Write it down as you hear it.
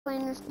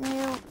Playing this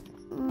new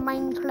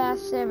Minecraft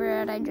server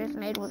that I just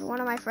made with one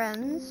of my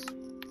friends.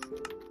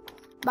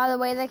 By the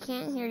way, they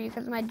can't hear you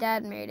because my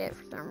dad made it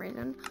for some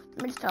reason.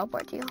 Let me just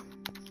teleport to you.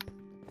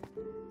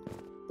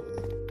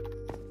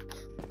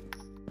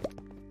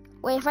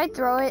 Wait, if I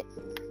throw it,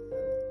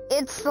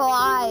 it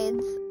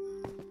slides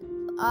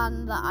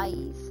on the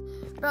ice.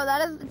 Bro,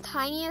 that is the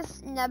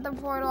tiniest nether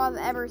portal I've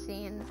ever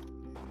seen.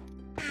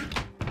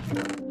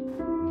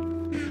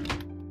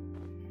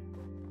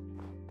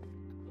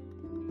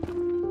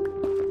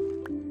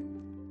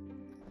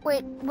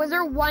 Wait, was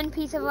there one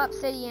piece of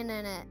obsidian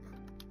in it?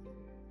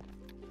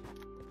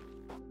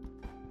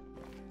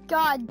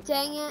 God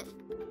dang it.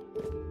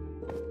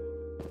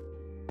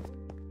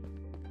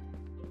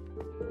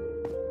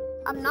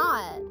 I'm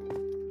not.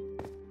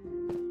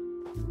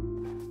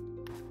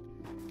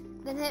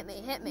 Then hit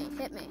me, hit me,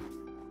 hit me.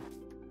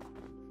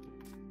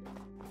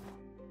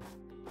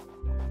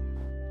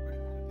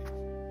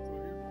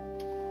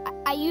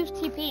 I use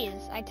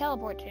TPs. I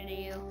teleported to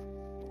you.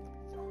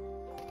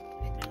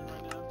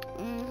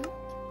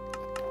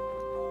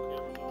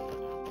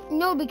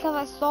 No, because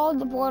I saw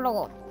the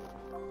portal.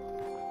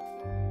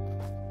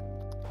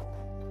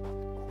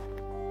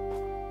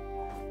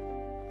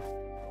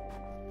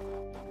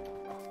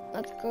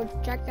 Let's go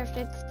check if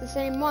it's the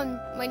same one.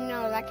 Wait,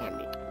 no, that can't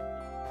be.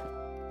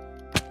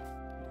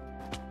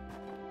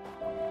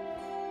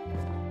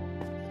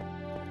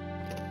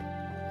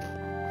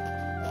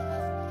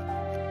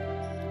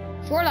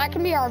 Sure, that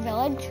can be our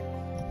village.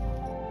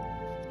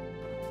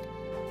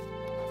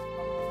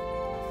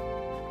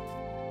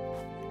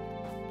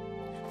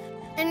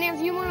 And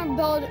if you want to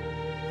build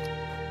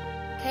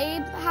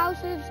cave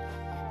houses,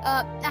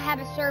 I have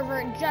a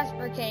server just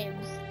for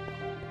caves.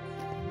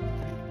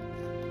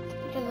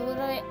 Because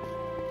literally,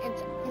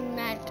 it's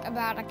meant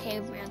about a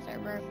caveman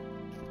server.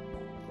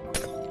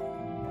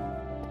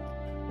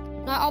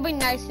 Now, I'll be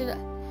nice to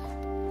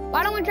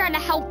why don't we try to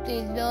help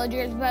these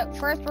villagers, but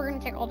first we're going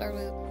to take all their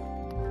loot.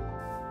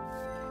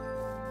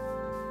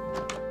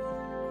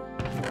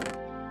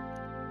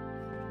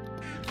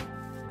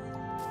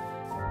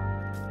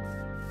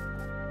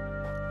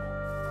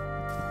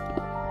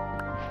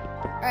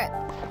 Alright,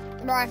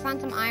 bro, I found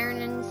some iron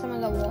in some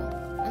of the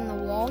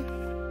wall.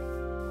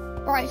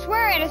 Bro, I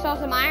swear I just saw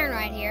some iron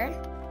right here.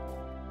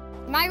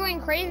 Am I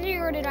going crazy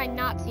or did I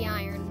not see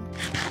iron?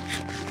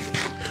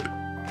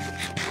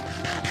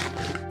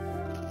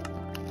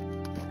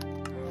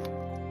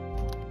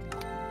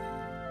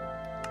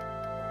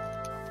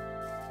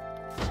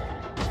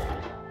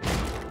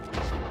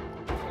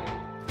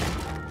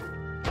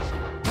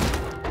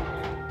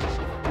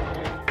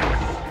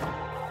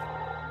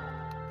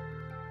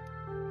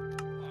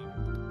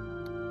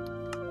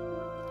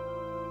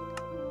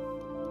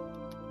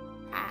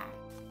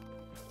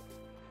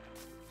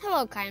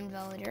 Hello, kind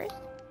villagers.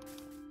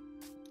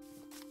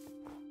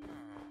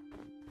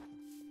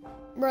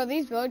 Bro,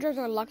 these villagers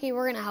are lucky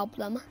we're gonna help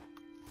them.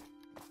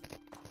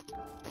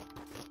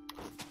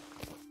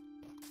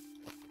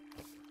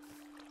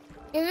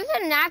 Is this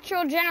a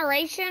natural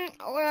generation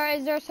or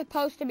is there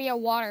supposed to be a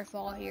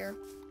waterfall here?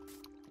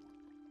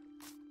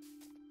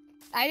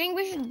 I think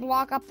we should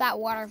block up that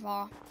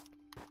waterfall.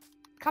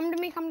 Come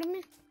to me, come to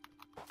me.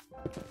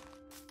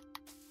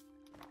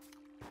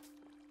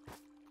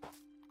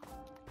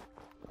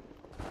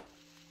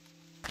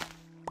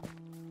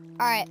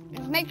 Alright,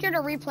 just make sure to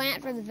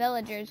replant for the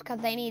villagers because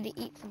they need to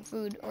eat some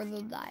food or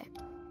they'll die.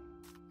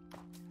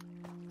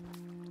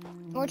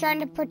 We're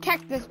trying to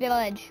protect this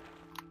village.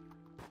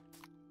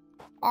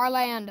 Our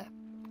land.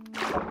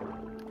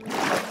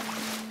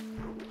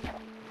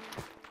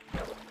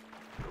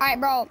 Alright,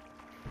 bro.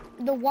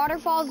 The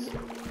waterfalls,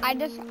 I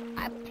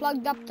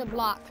plugged up the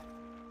block.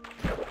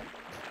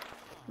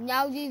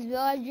 Now these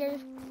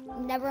villagers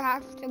never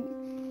have to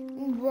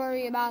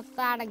worry about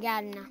that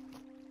again.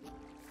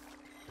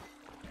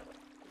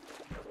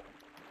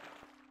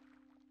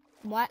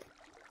 What?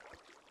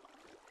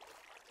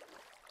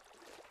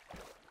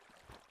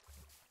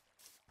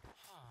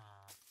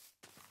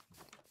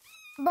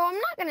 Bro, I'm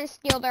not gonna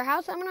steal their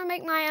house. I'm gonna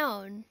make my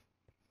own.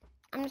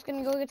 I'm just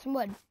gonna go get some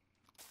wood.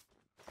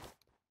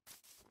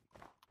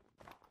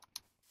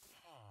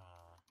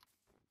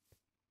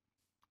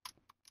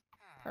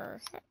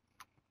 Perfect.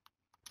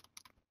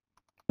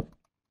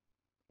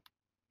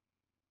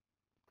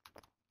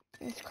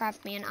 Let's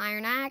craft me an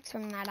iron axe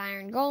from that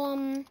iron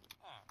golem.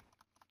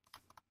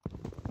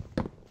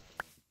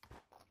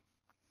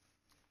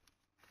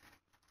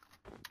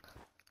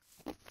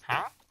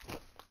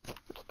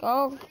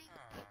 Go.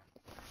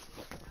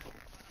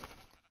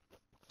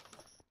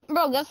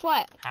 Bro, guess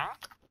what?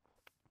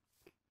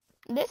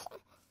 This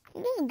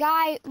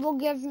guy will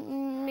give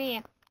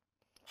me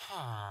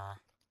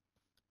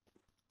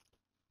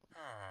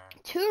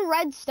 2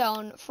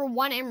 redstone for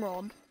 1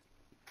 emerald.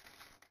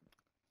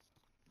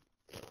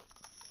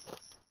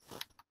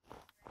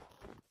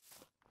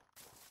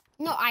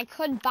 No, I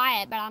could buy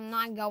it, but I'm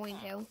not going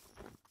to.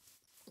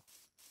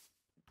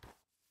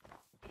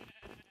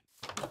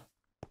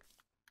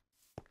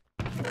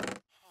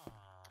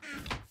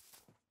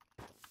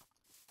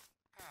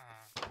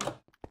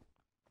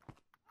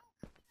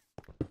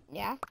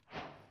 Yeah.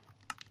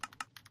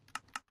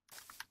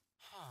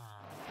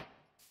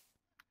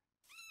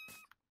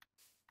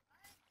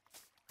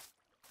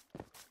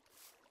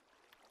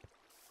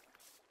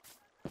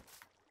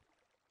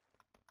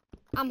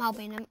 I'm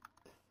helping him.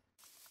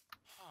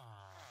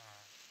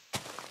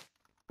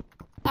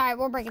 Alright,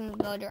 we're breaking the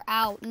villager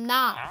out.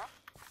 Nah.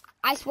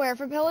 I swear, if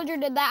a pillager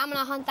did that, I'm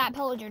gonna hunt that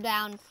pillager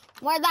down.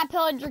 Where'd that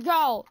pillager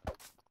go?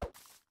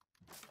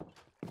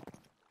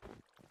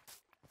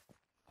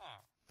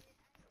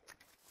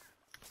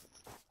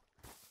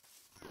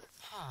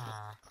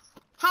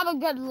 Have a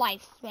good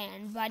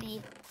lifespan,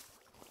 buddy.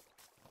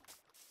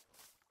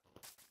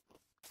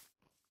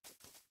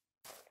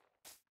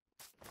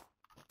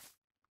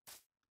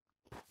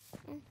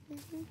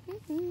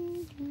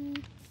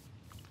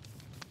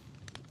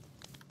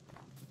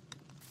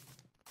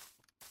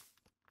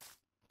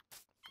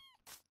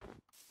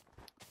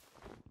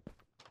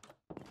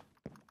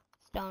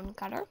 Stone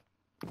cutter.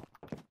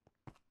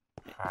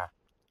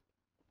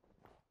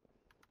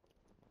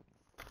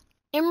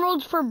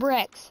 Emeralds for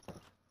bricks.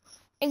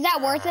 Is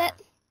that worth it?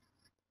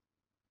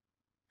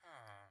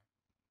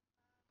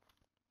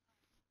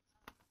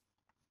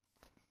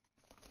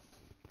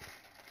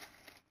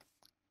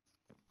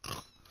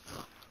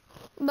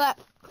 But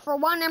for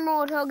 1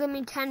 emerald, he'll give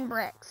me 10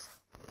 bricks.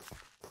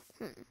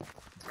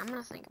 I'm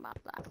gonna think about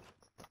that.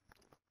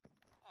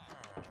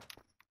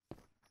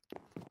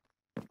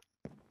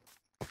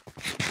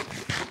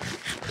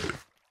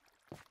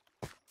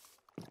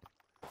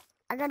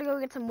 I gotta go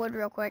get some wood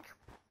real quick.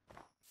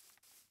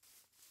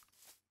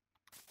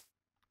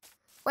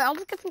 Wait, I'll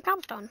just get some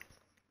cobblestone.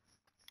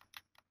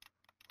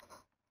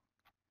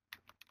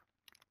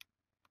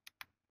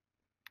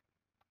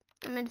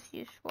 I'm gonna just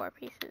use 4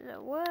 pieces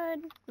of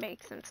wood,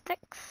 make some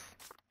sticks.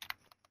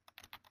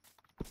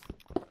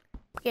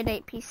 Get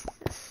 8 pieces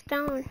of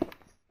stone.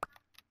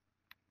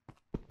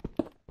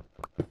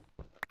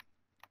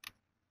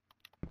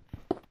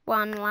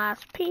 One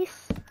last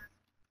piece.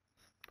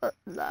 Put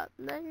that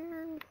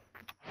there.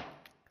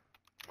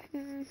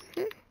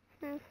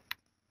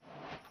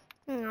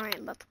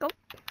 Alright, let's go.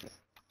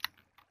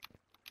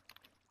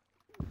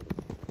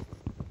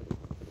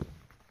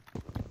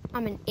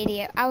 I'm an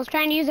idiot. I was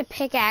trying to use a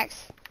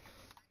pickaxe.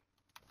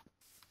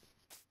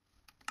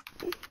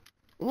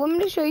 Want me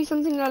to show you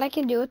something that I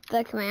can do with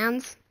the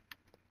commands?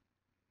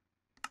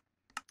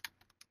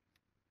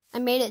 I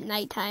made it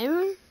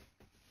nighttime.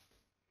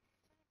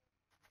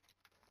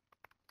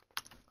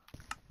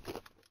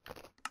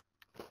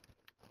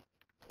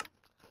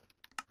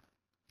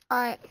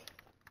 Alright.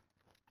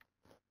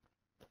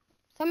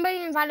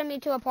 Somebody invited me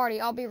to a party.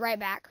 I'll be right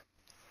back.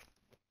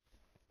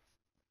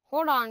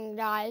 Hold on,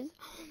 guys.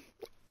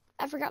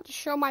 I forgot to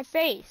show my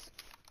face.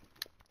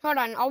 Hold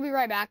on, I'll be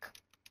right back.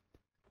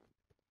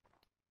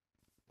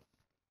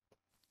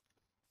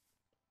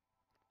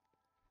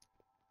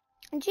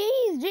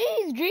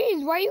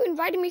 Jeez, why are you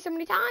inviting me so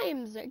many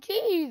times?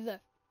 Jeez.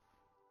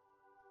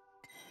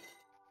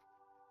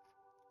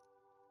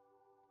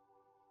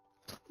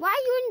 Why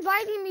are you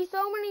inviting me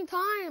so many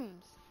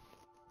times?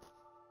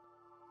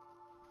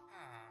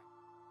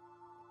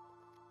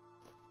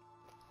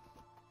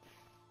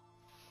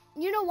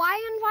 You know why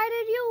I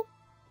invited you?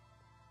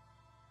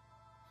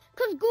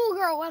 Because Ghoul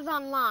Girl was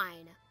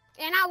online,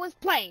 and I was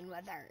playing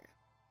with her.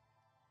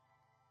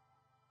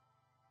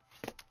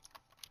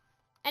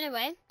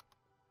 Anyway,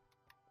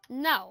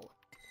 no.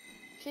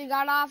 She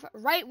got off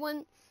right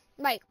when,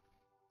 like,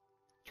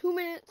 2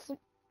 minutes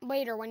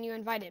later when you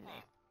invited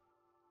me.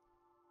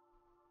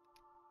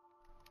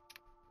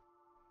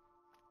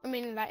 I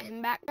mean, invite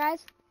him back,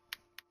 guys.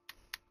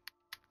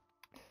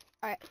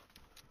 Alright.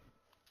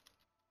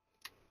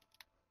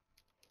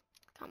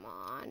 Come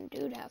on,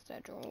 dude has to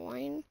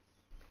join.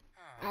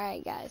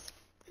 Alright, guys.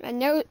 I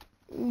know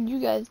you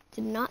guys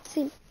did not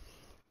see.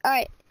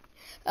 Alright.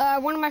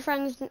 One of my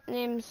friends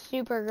named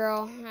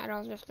Supergirl. I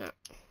don't just not.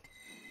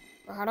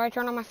 Or how do I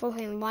turn on my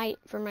floating light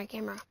for my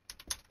camera?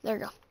 There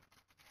we go.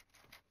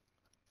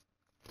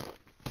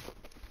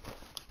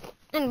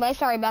 Anyway,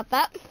 sorry about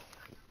that.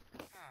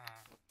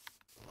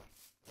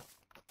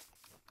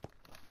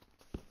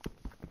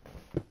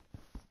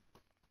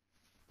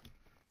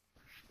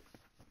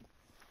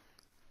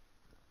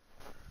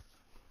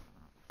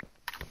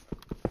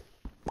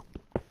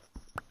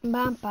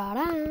 Bam,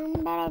 ba-dam,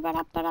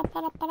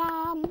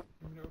 ba-da-ba-da-ba-da-ba-da-ba-dam. You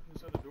want to open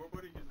this other door,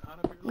 buddy? Getting hot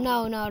up here?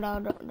 No, don't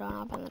open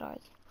the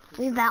doors.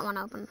 Leave that one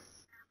open. Well,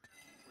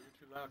 you're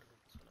too loud to hold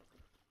this one open.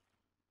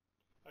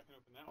 I can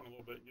open that one a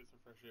little bit and get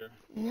some fresh air.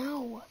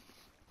 No.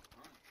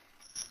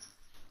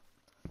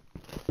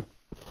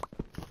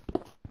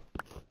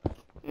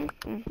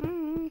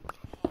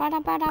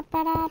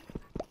 Ba-da-ba-da-ba-da.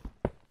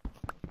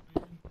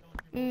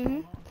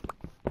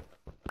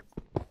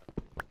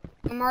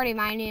 I'm already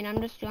mining. I'm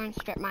just doing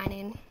strip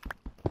mining.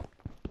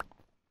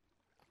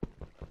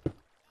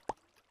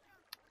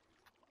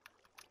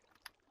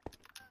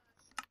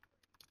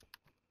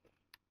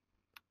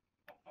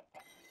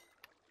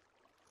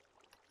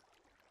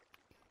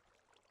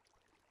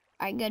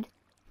 Alright, good.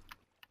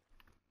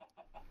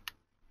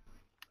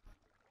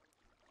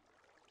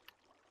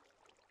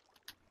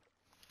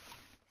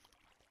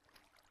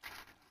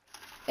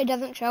 It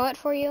doesn't show it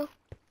for you?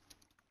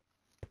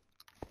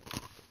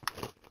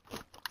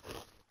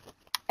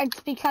 It's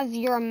because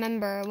you're a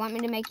member. Want me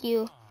to make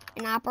you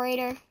an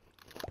operator?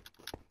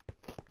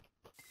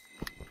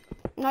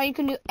 No, you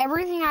can do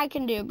everything I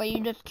can do, but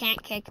you just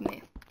can't kick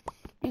me.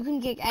 You can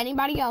kick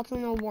anybody else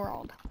in the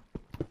world.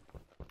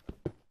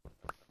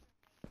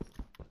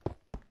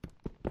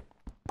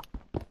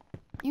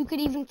 You could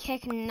even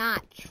kick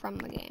Notch from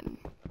the game.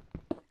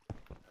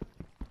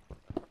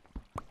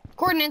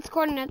 Coordinates,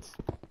 coordinates.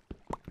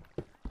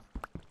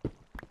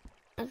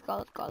 Let's go,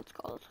 let's go, let's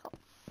go, let's go.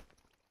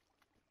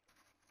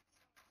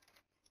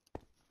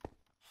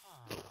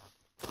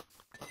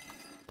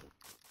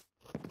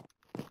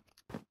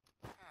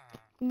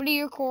 What are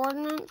your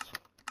coordinates?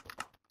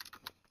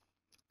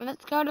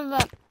 Let's go to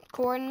the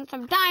coordinates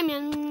of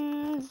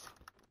diamonds.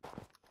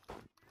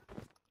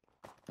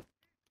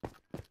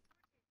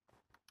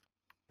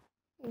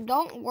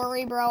 Don't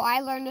worry, bro. I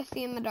learn to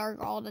see in the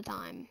dark all the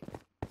time.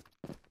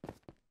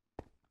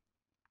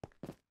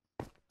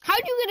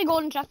 How'd you get a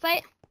golden chest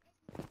plate?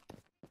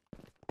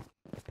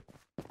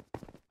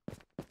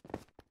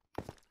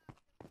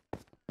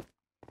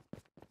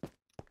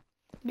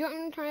 You want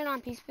me to turn it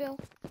on peaceful?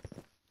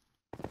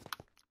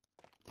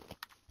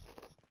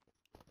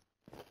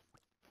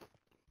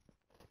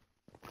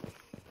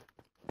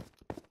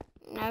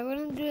 I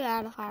wouldn't do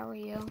that if I were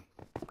you.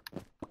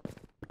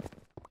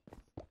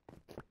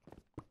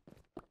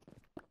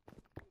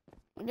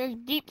 There's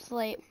deep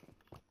slate.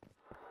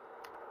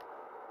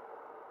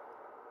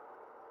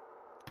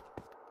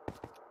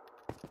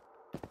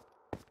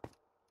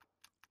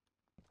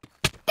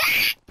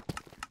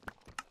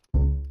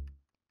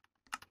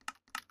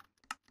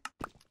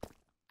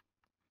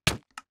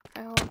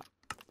 Okay, hold on.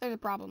 There's a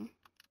problem.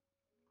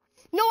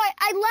 No,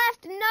 I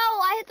left. No,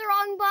 I hit the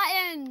wrong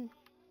button.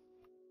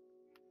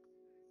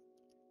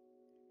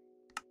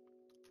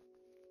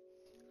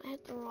 I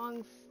hit the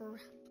wrong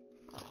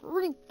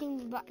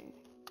freaking button.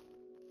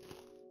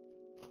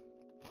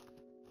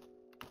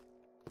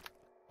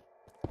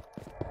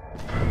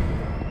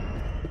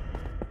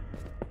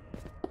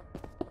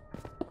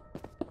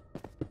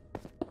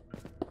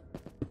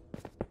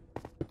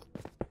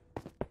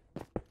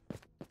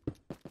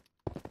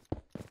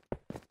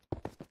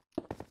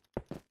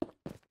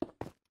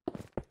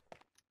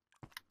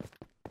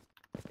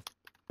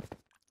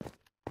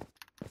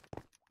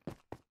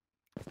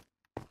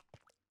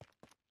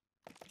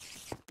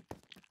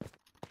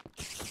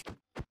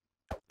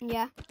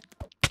 Yeah.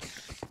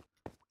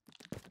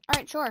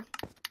 Alright, sure.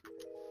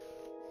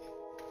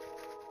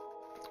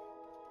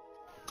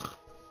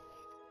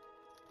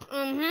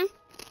 Mm-hmm.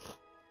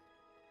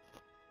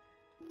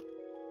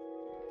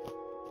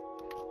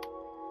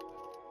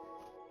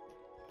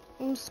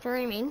 I'm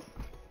streaming.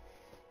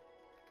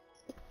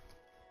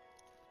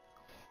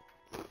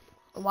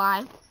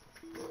 Why?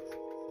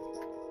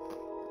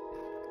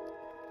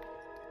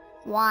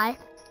 Why?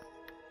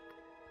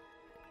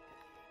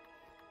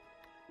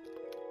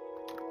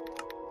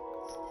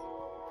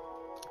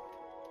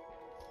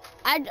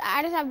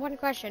 I just have one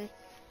question.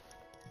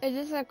 Is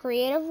this a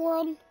creative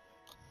world?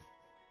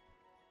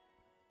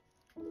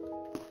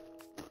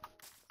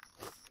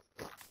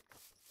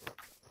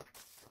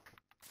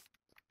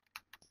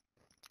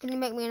 Can you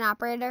make me an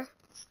operator?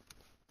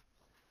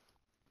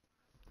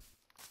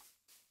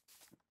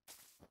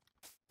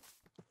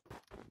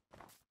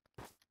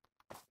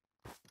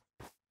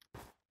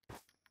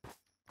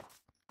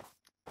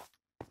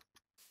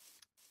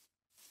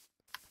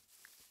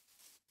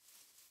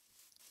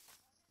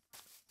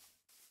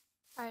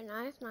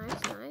 Alright,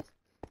 nice.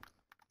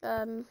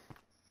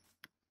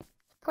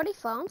 Pretty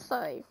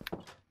fancy.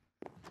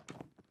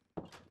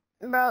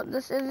 Bro,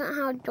 this isn't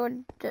how George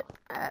did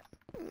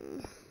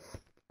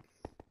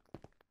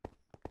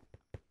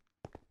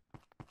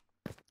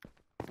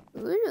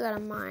Ooh, you got a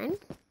mine.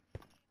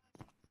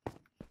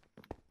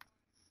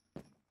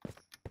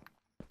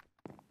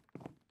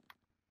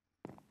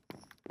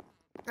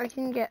 I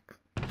can get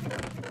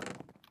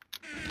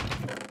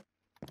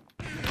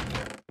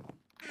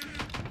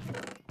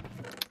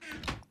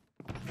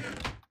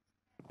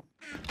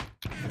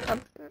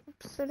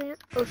obsidian.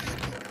 Oh,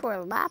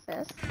 for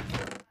lapis.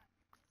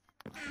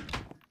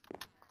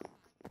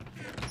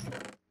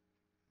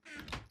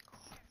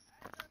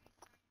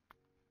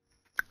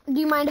 Do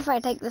you mind if I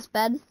take this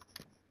bed?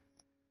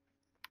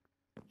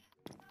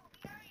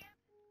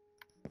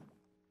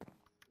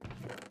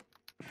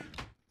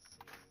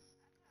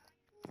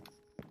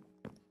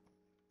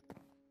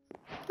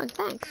 Oh,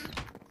 thanks.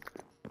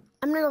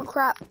 I'm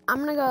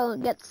gonna go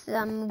get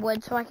some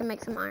wood so I can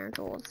make some iron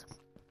tools.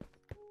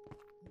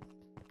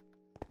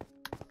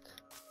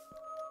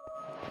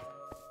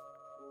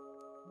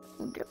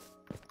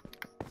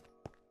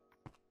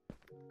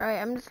 Alright,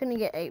 I'm just gonna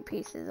get 8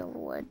 pieces of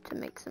wood to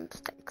make some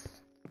sticks.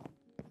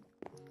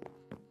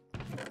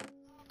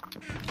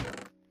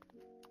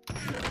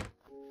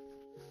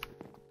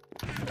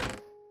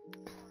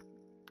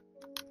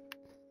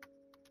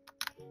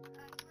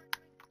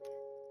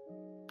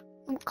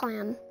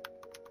 Clan.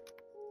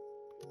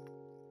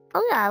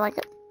 Oh yeah, I like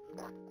it.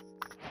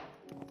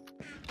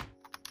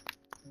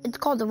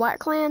 called the what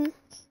clan?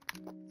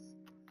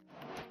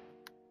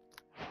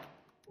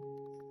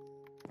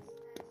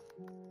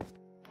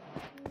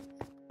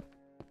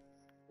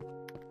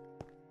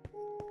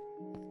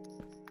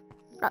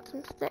 Got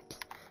some sticks.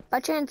 By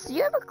chance, do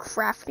you have a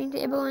crafting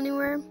table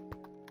anywhere?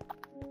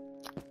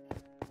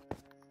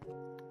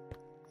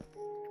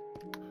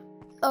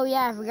 Oh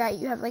yeah, I forgot.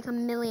 You have like a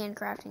million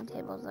crafting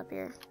tables up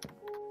here.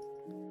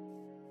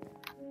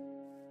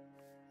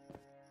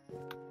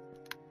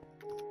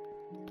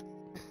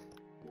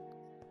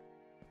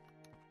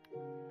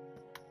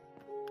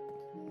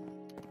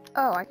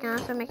 Oh, I can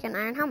also make an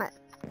iron helmet.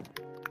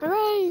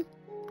 Hooray!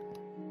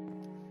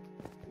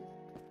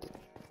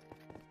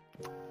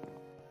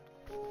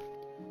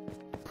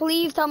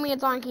 Please tell me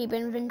it's on keep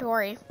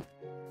inventory.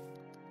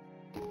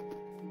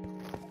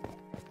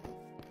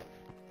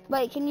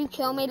 Wait, can you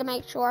kill me to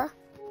make sure?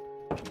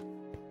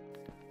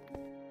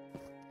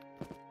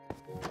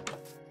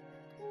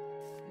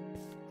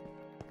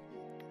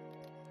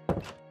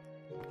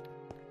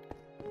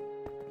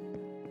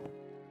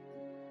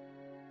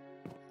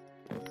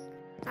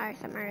 Alright,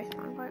 set my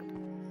respawn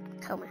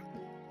point. Kill me.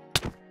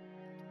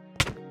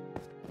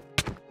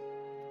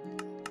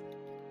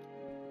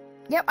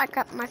 Yep, I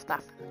got my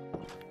stuff.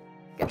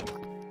 Yep.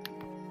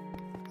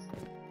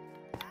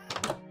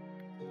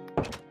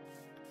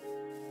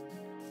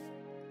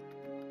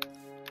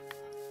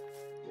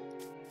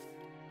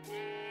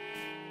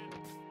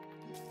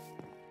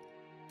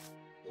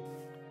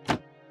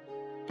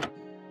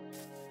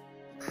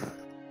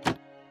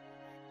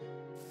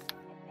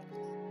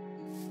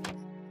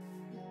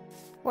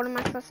 What am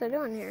I supposed to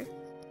do in here?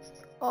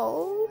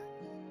 Oh,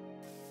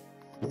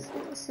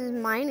 this is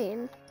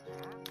mining.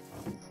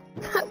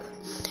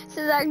 This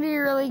is actually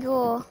really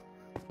cool.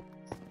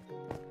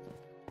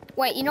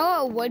 Wait, you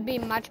know what would be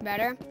much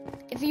better?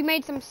 If you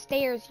made some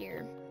stairs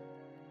here.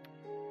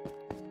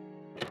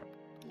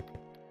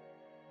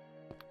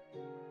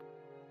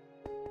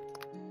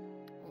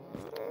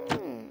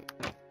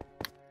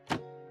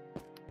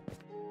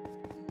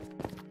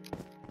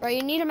 Bro,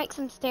 you need to make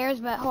some stairs,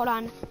 but hold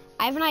on.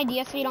 I have an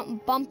idea so you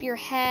don't bump your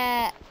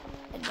head.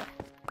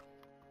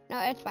 No,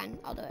 it's fine.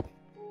 I'll do it.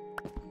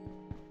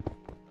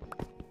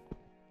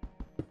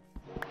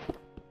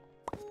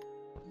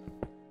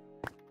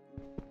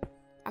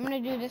 I'm gonna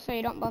do this so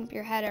you don't bump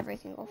your head every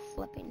single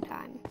flipping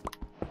time.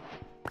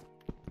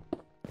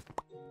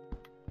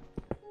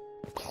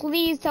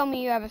 Please tell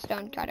me you have a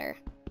stone cutter.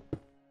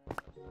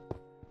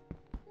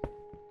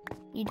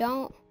 You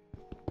don't?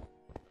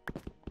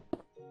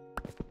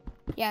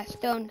 Yeah,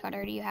 stone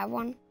cutter. Do you have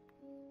one?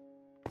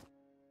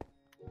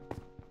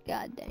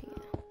 God dang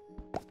it.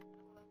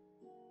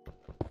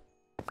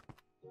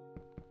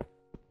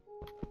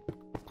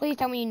 Please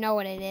tell me you know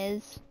what it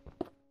is.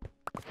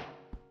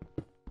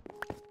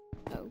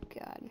 Oh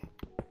God.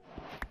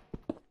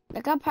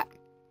 Look up.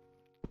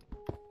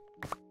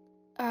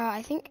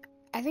 I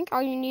think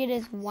all you need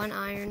is one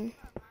iron.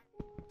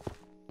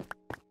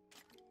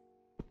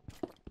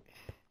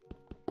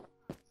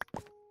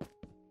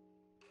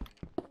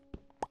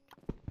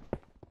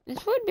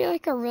 This would be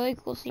like a really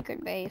cool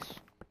secret base.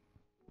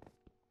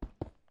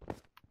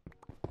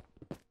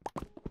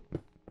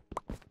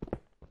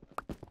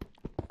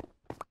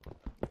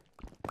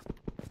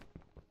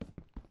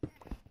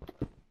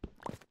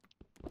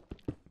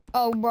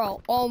 Oh, bro,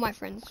 all my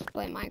friends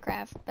play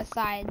Minecraft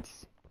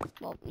besides,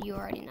 well, you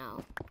already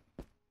know,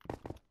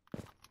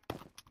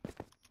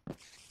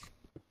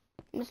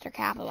 Mr.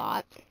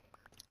 Capalot.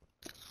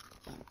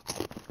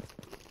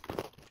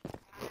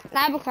 I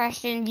have a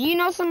question. Do you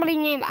know somebody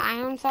named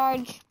Iron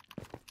Sarge?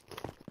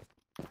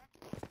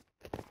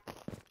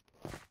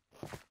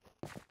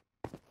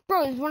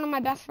 Bro, he's one of my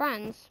best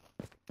friends.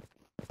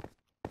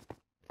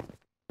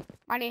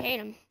 Why do you hate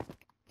him?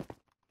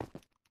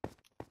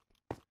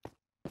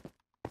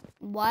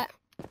 What?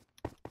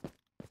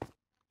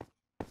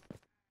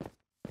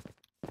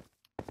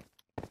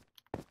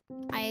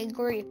 I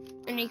agree.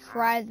 And he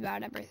cries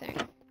about everything.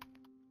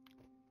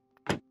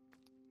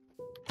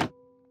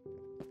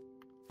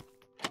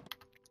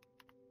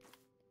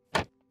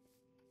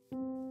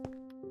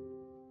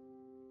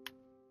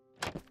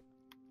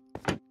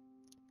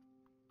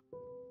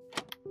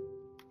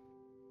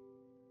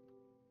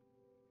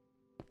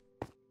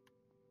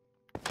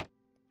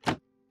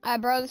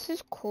 Bro, this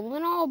is cool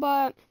and all,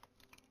 but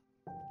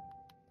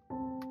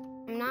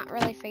I'm not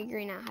really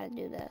figuring out how to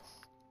do this.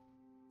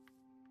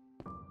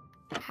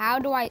 How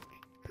do I...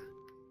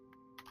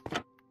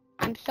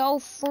 I'm so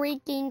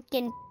freaking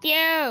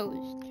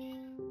confused.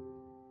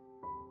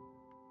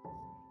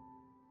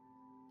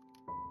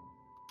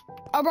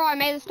 Oh, bro, I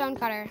made the stone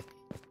cutter.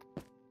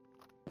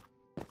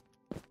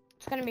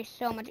 It's gonna be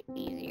so much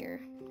easier.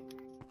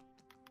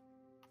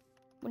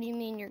 What do you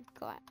mean you're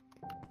glad?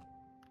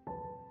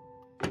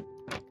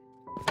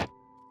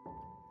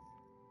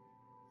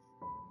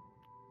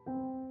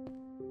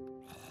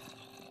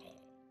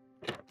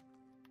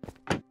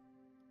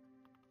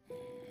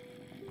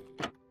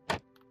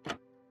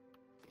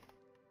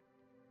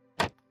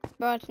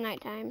 Bro, it's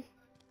nighttime.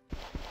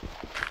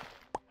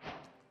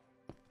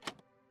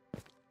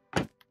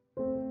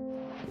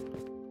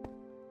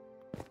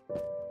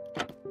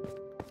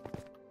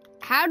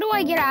 How do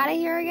I get out of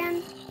here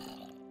again?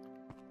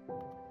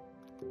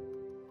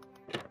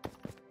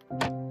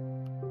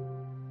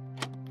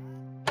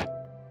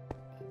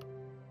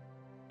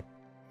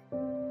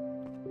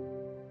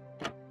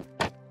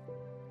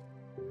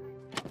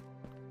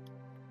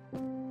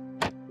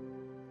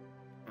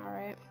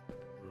 Alright.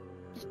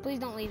 Just please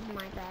don't leave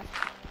Minecraft.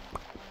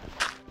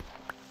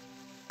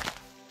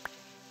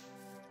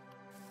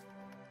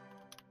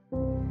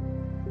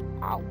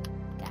 Oh,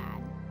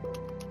 God.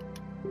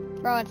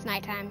 Bro, it's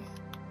nighttime.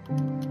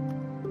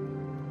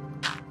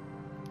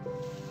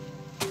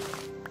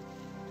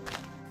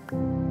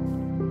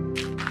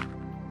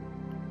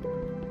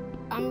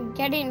 I'm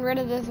getting rid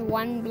of this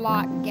 1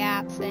 block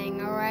gap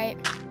thing, alright?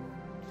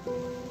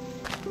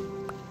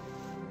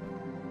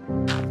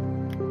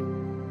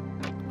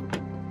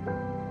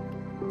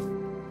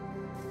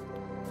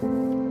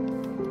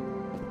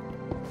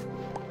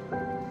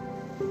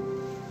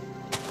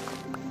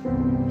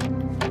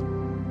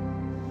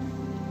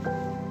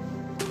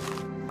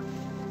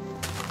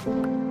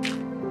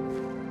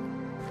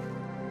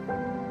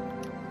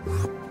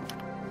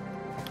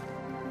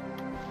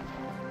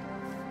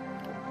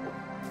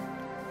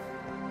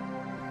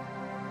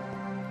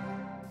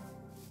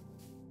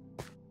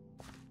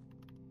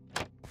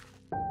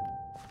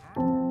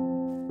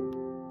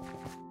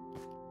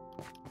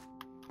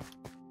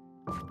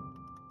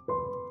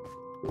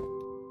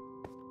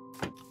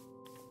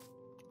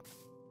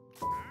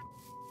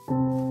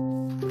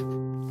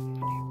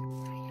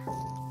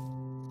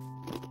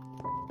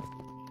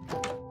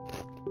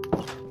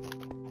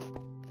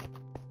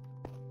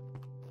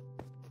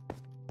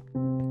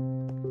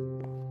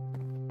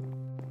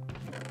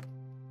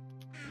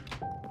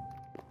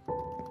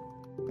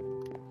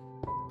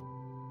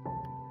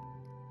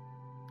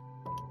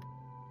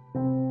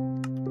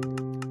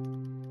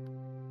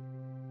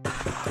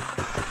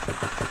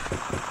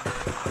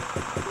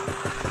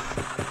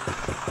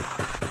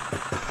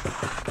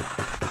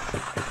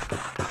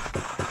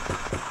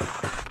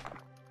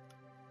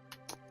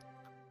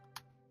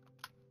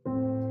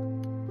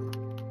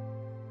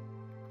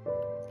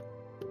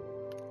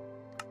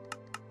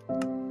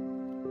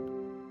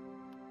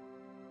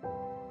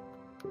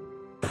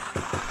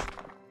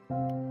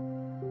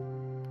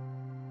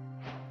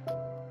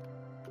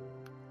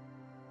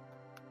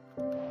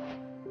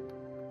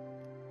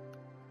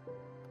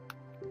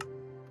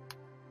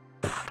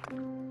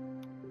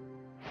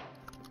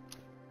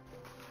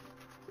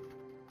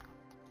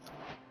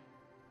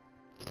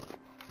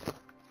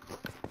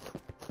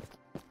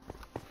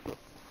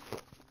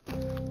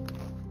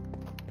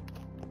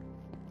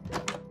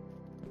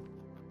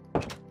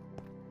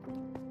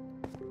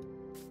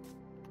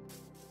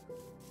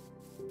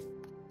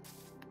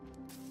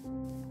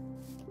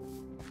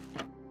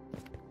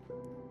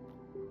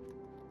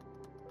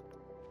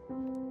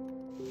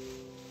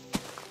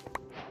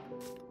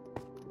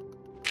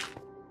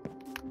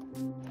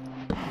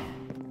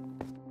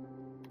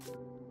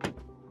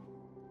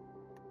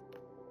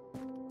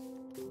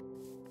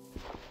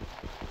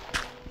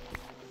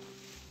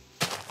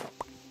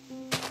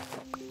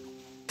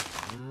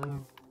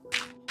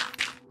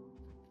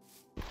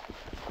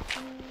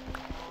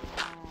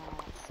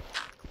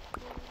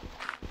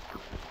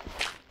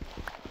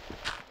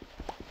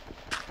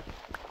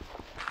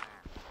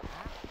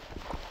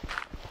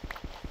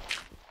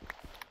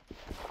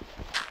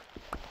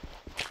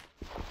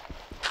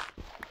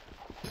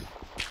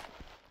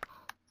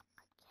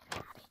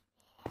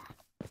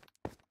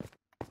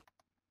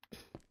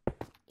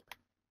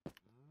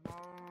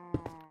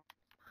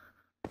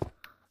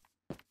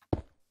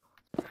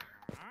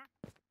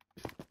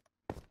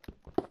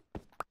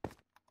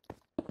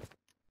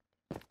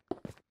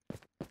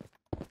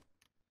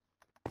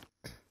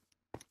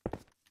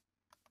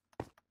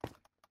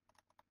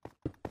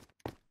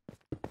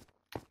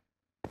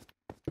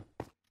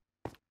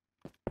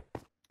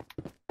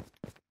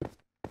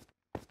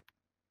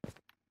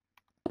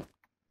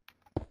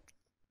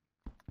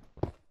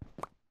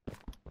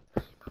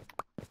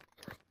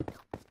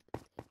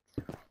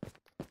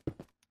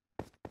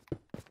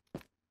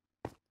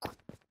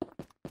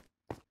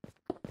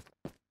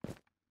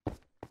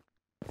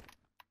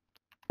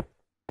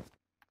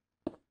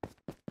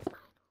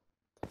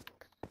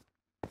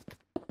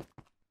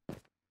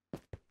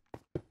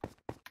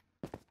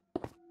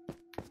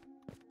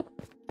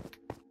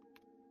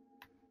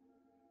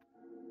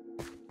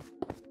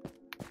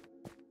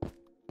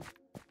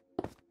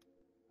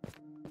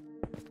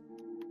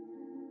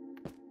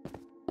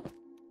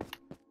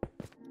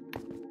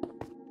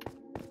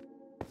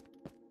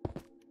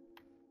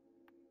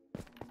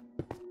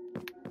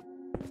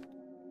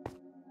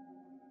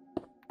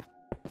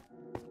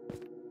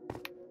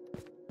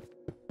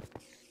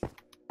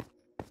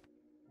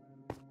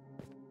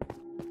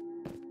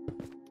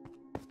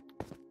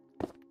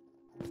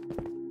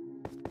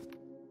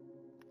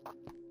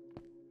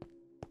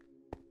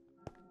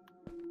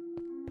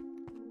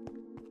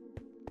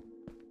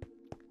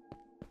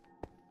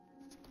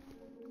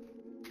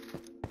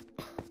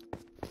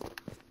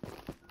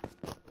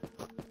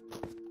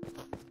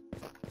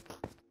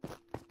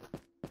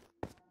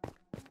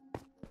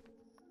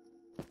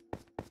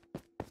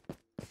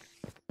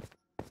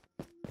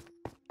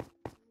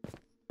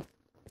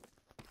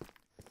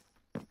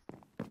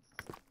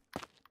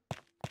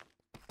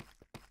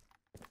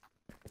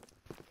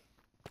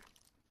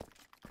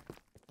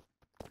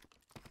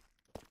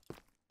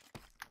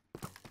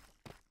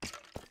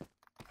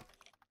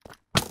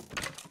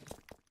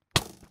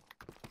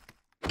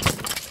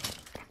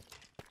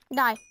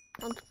 Die.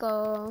 Let's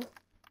go.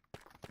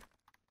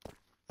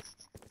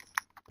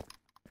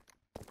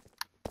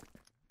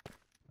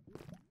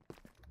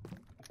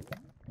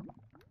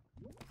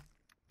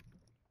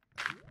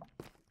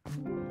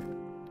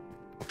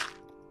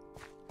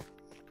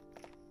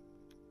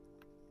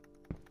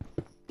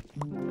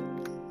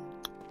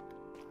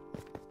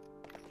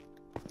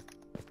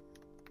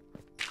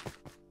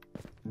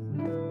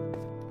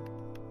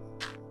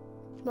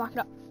 Block it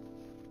up.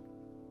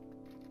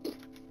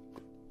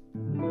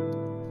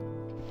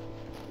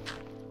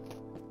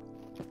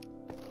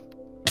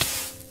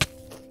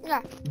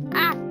 Yeah.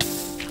 Ah!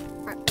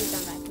 Alright, please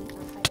don't die, please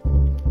don't die,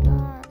 please don't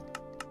die.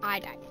 I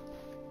died.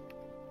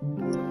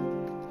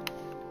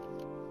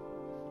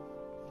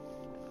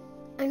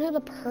 I know the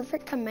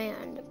perfect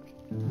command.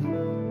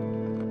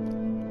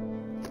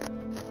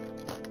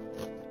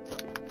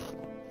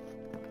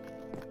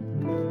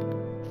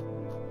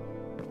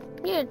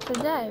 Yeah,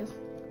 today.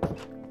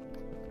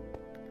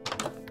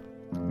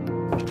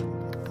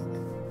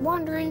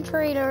 Wandering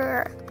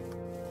trader.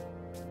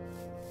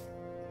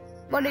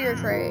 What are your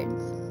trades?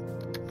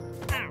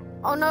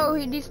 Oh no,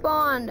 he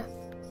despawned.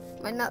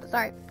 Wait, no,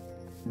 sorry.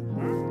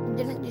 He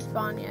didn't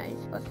despawn yet. He's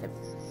supposed to.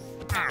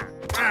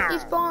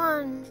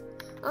 Despawn.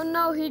 Oh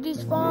no, he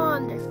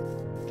despawned.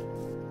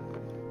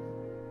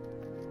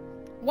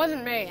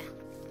 Wasn't me.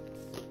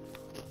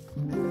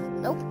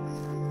 Nope,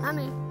 not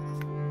me.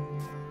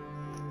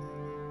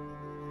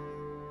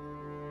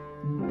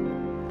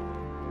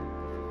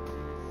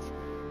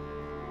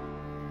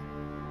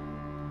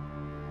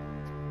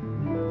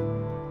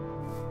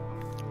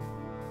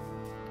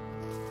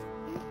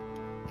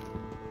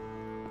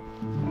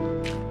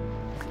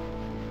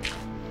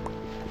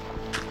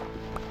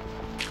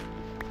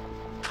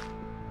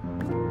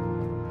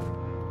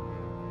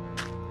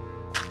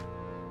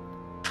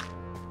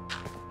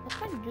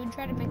 Dude,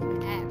 try to make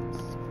an X.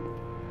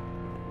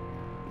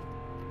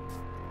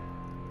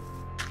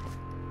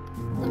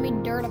 Let me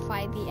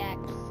dirtify the X.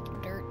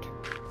 Dirt.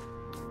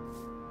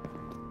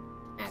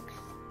 X.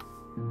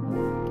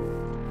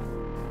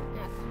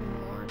 X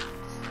more.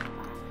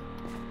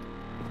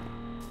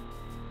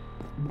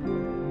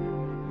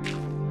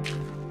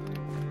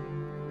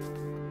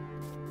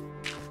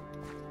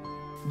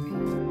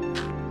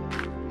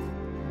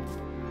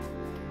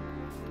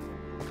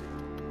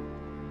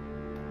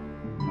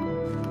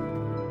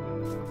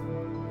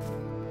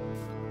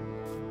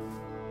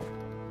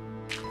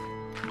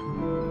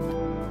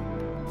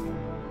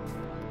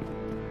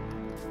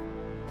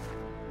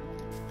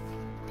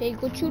 Pig,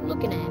 what you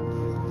looking at?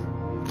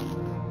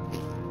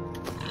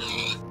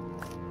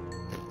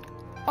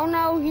 Oh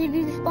no, he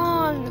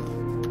despawned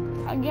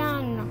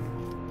again.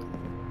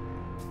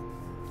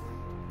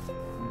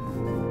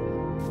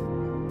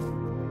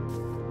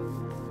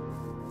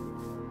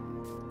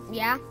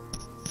 Yeah,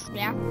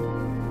 yeah.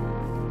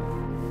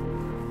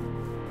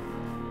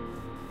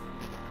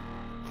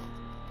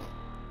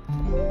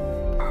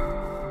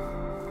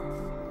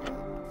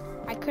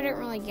 I couldn't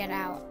really get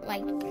out.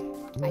 Like,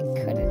 I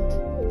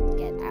couldn't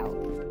get out.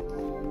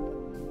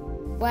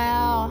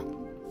 Well,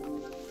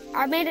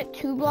 I made it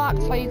 2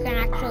 blocks so you can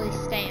actually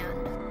stand.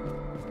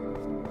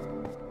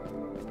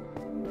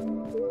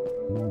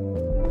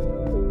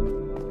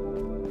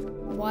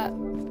 What?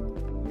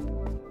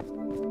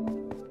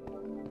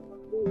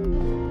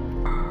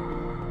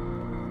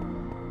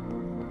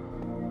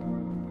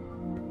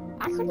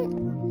 I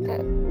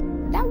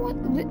couldn't. That was.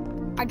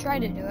 I tried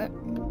to do it.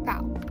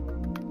 Pow.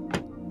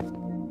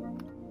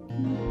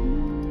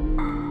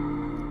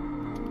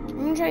 I'm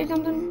gonna show you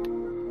something.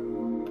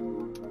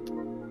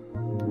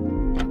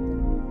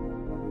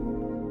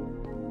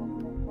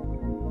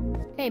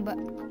 Hey, but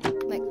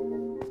like.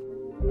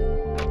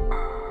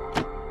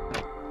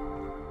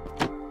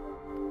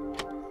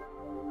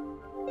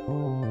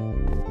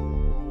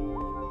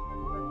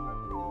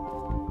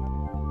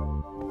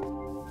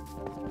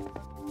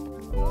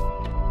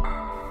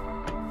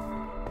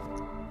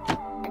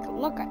 I can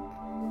look at.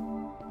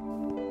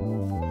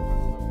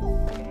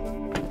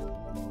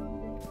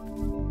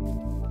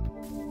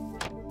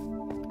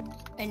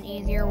 An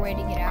easier way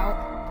to get out.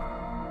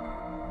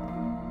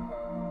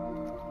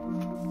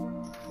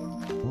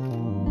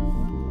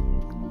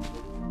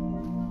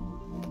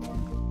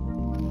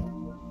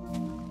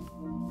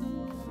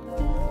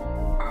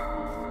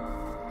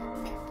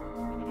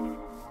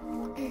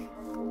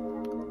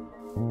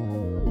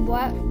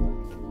 What?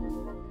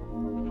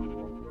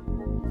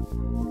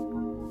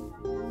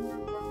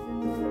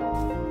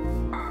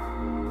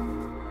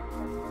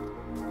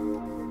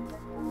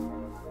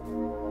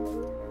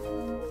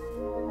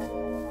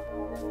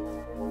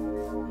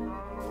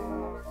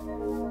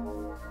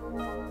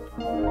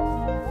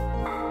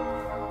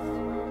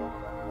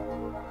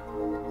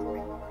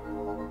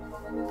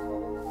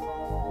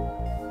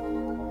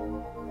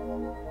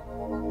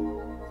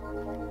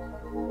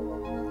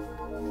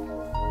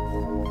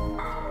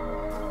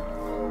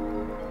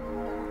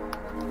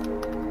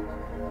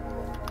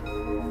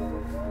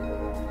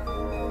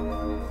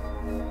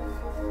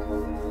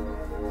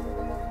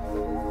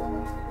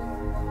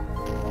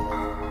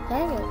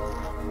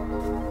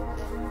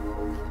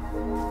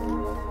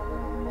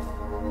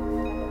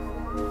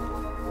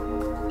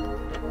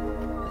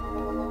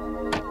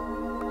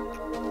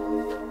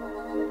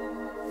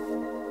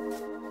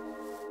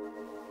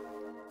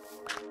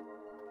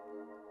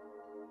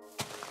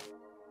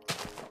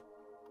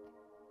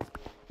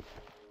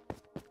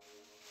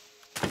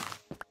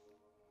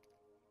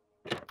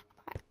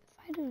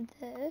 do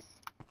this.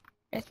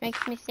 This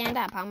makes me stand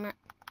up. I'm not...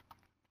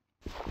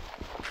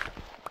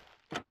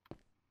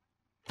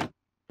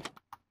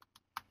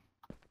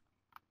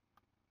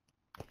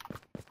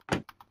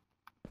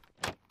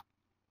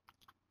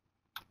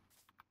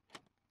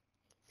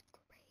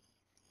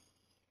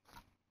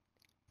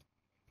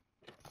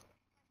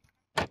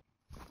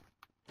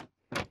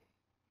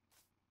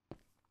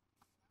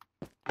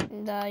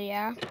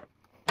 Yeah.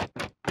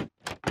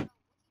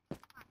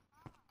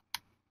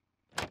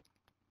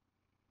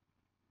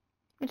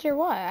 What's your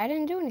what? I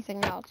didn't do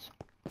anything else.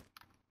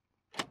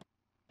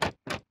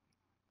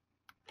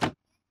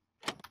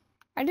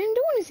 I didn't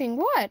do anything.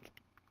 What?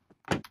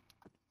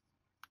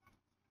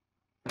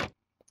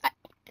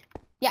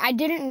 Yeah, I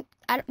didn't.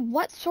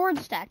 What sword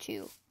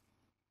statue?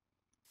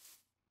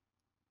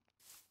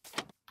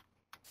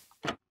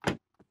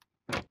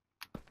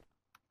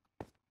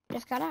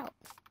 Just got out.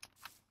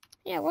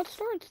 Yeah, what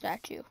sword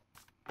statue?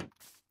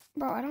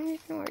 Bro, I don't even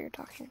know what you're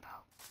talking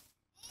about.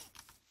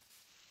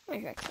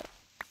 Okay, so.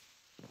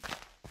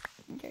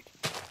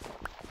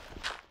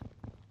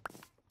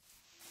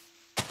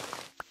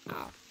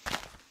 Oh.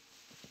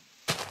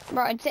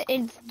 Bro,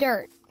 it's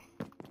dirt.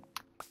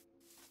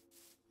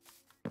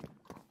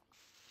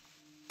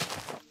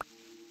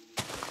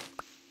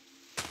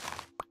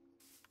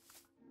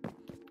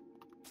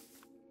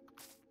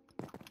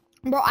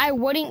 Bro, I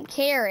wouldn't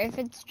care if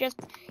it's just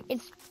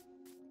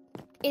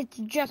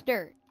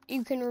dirt.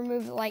 You can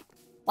remove it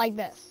like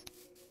this.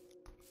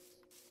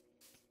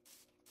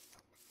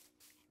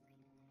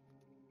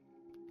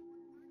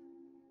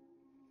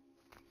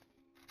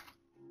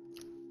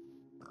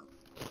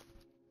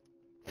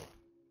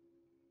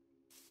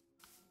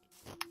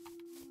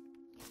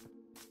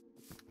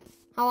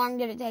 How long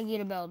did it take you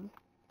to build?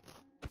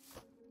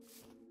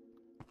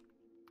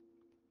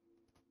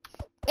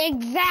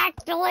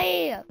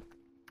 Exactly!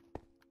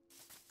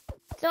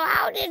 So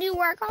how did you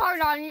work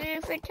hard on it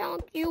if it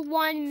took you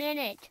 1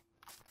 minute?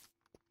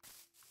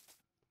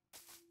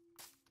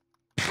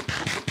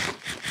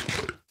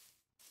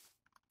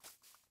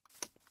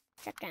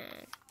 Chicken.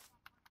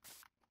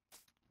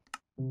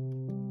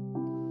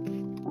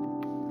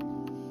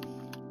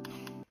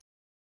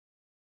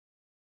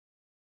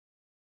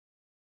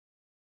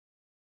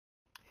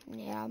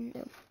 Yeah.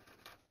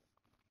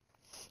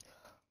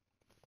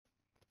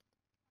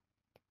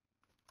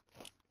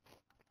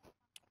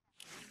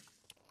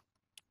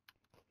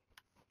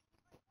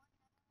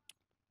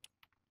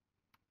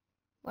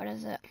 What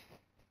is it?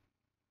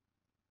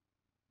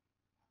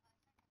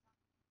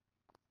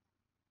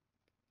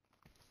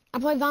 I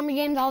play zombie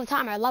games all the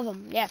time. I love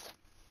them. Yes.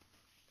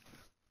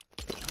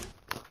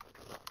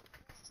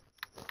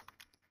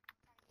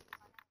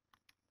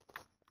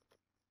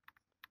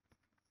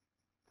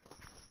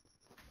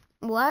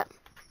 What?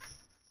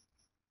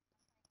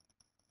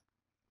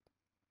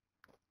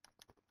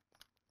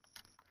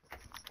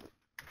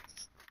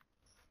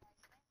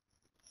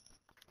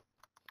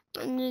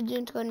 I need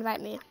you to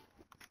invite me.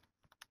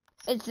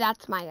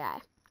 That's my guy.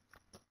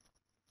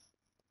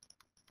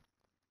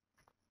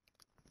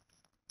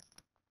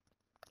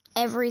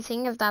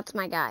 Everything if that's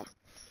my guy.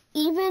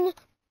 Even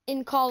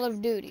in Call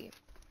of Duty.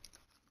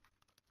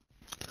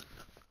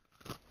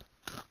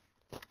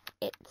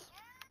 It's...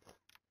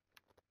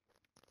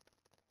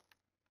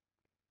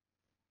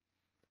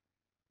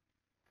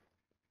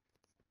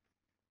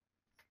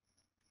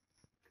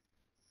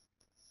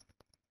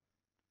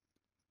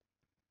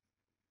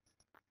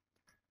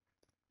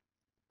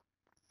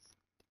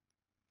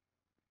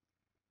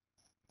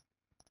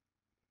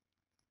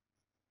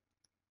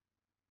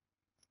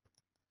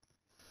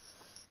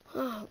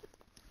 Oh.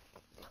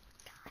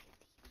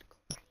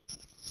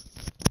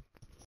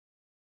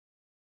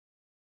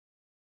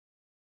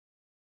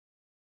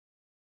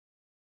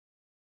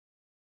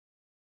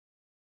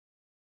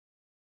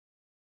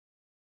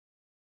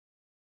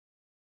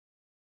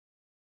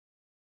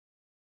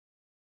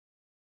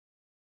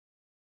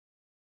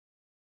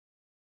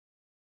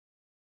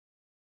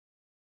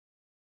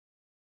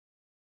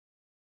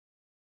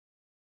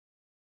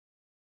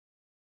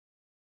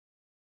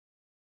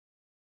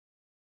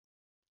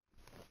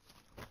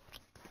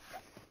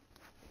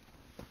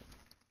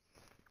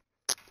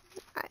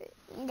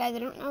 Guys, I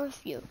don't know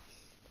if you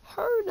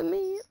heard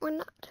me or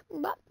not,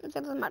 but it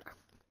doesn't matter.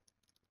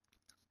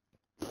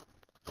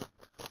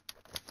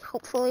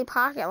 Hopefully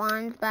Pocket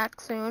Line's back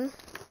soon.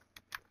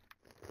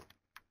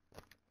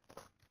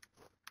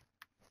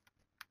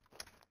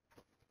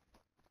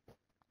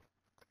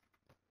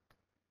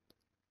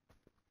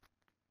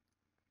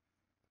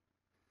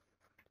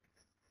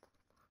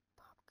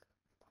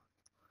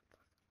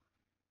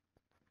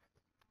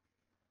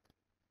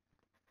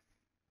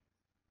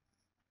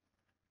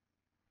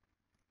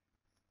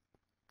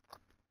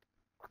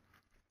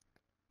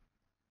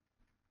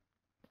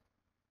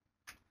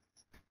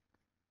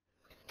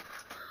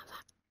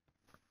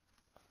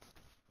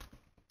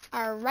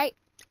 Alright.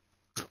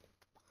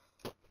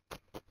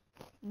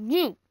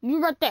 You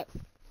right there.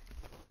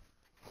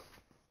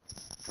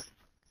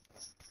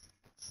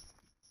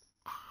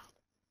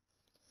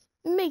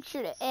 make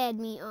sure to add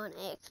me on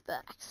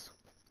Xbox.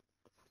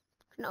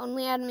 You can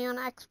only add me on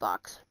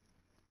Xbox.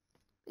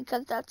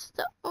 Because that's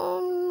the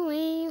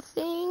only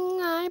thing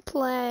I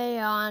play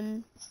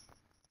on.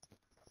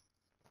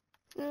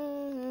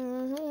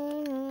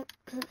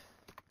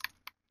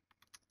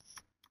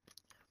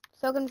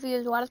 So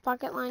confused. Why does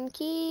Pocket Line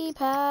keep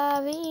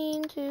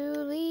having to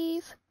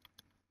leave?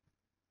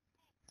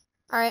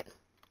 Alright.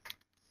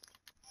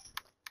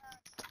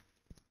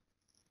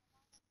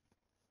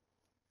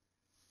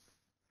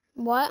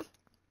 What?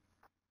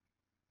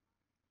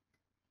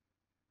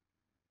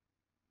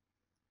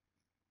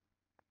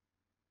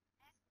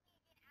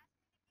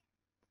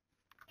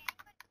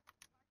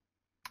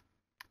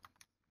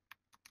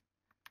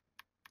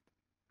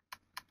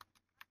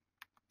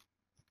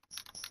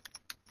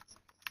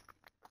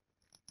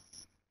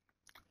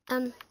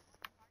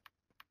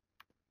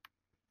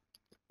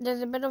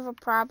 There's a bit of a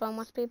problem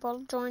with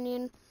people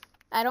joining.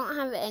 I don't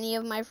have any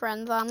of my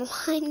friends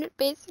online,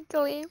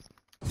 basically.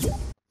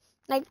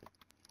 Like,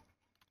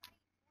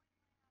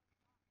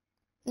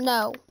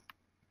 no.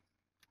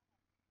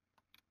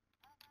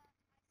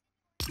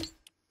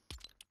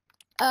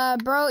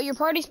 Bro, your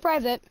party's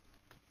private.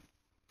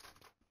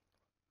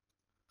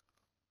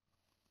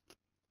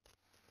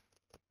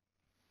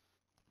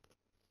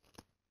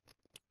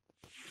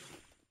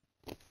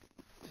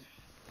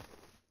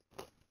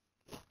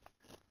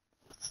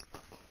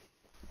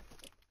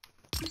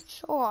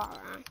 Sure.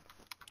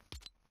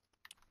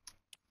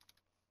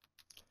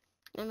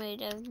 Let me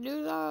just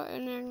do that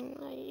and then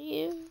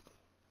leave.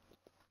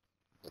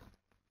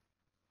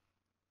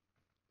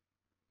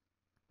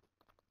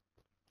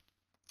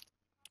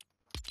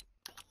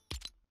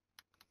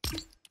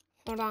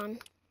 Hold on.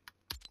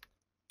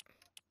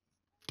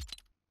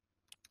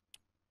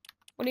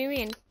 What do you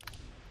mean?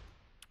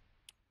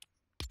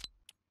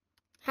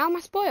 How am I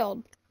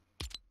spoiled?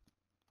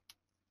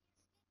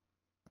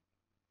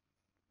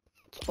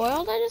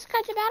 Spoiled? I just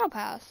got your battle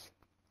pass.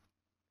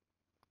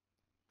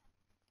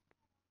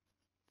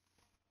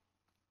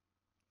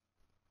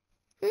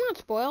 I'm not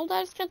spoiled,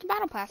 I just get the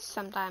battle pass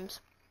sometimes.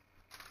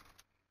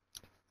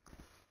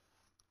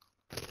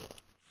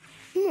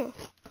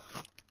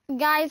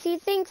 Guys, he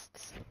thinks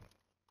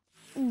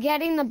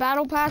getting the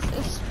battle pass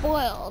is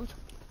spoiled.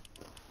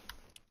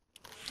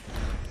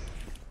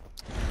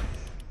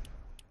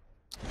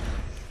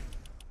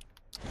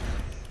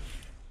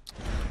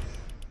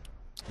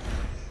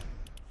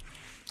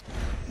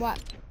 What?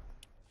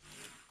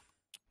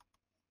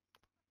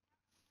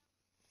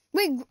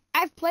 Wait,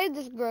 I've played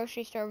this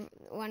grocery store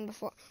one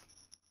before.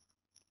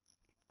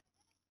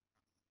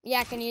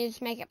 Yeah, can you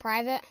just make it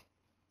private?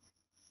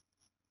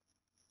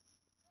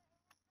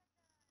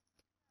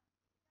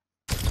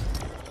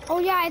 Oh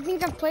yeah, I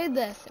think I've played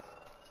this.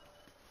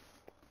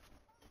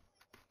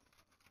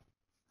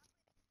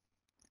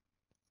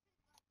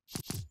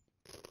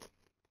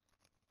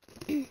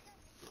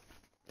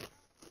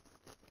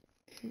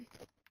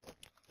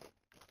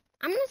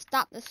 I'm gonna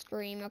stop the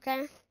stream,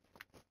 okay?